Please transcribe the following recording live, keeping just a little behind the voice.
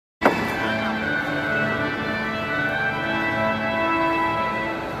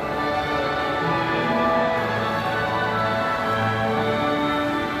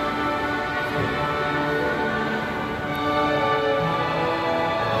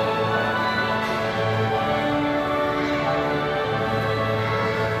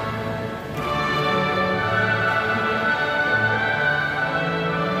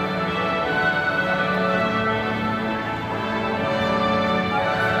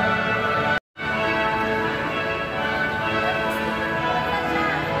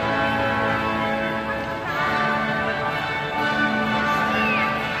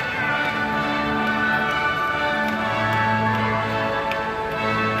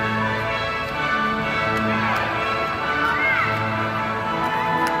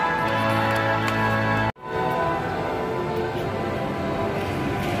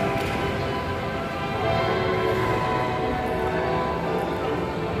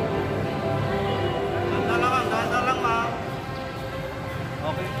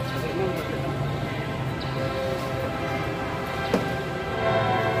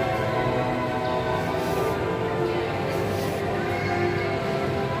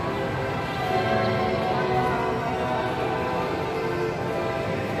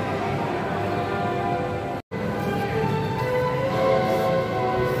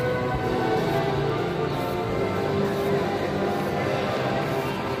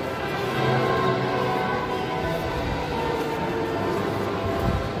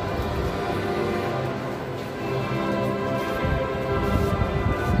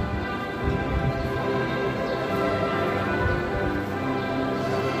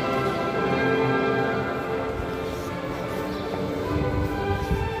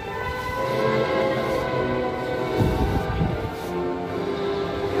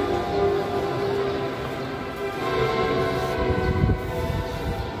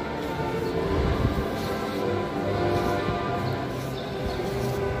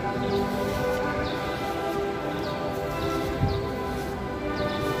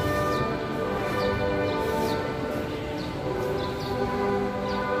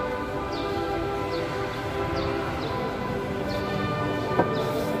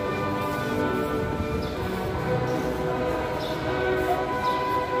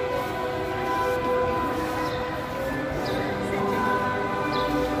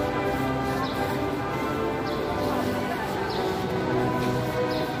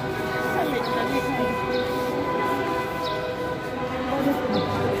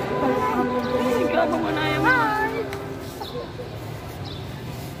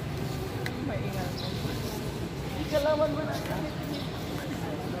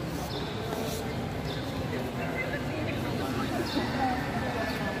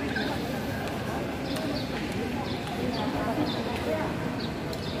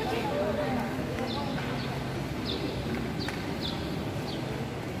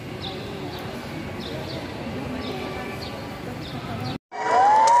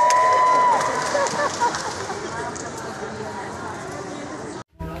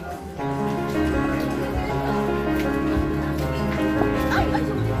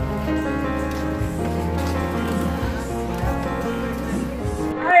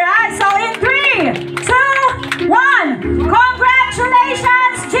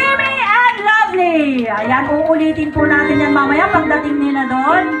Ayan, uulitin po natin yan mamaya pagdating nila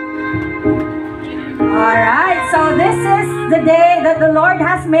doon. Alright, so this is the day that the Lord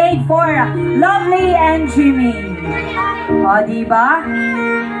has made for Lovely and Jimmy. O, diba?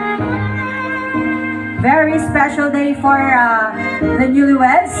 Very special day for the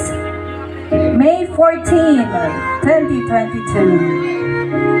newlyweds. May 14,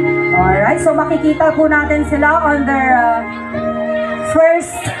 2022. Alright, so makikita po natin sila on their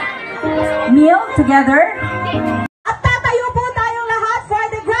first meal together. At tatayo po tayong lahat for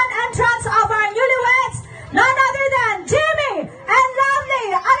the grand entrance of our newlyweds, none other than Jimmy and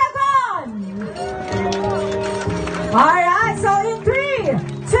Lovely Aragon. Alright, so in 3,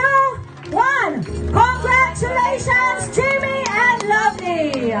 2, 1, congratulations Jimmy and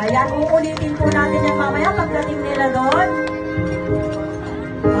Lovely. Ayan, uulitin po natin yan mamaya pagdating nila doon.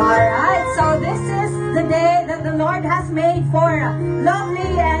 Alright, so this is the day that the Lord has made for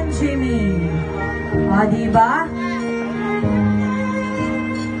Lovely and Jimmy. O, diba?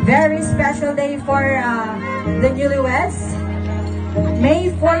 Very special day for the newlyweds. May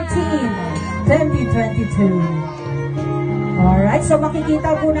 14, 2022. Alright, so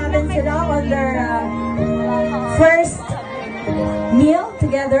makikita po natin sila on their first meal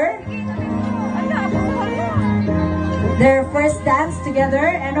together. Their first dance together,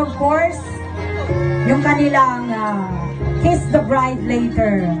 and of course, yung kanilang Kiss the Bride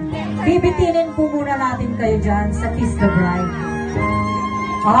later. Bibitinin po muna natin kayo dyan sa Kiss the Bride.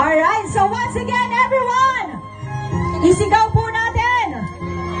 Alright, so once again, everyone, isigaw po natin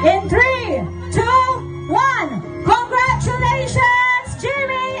in 3, 2, 1, congratulations,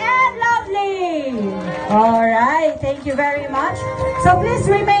 Jimmy and Lovely! Alright, thank you very much. So please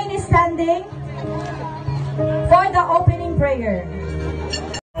remain standing for the opening prayer.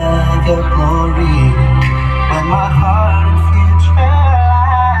 The glory when my heart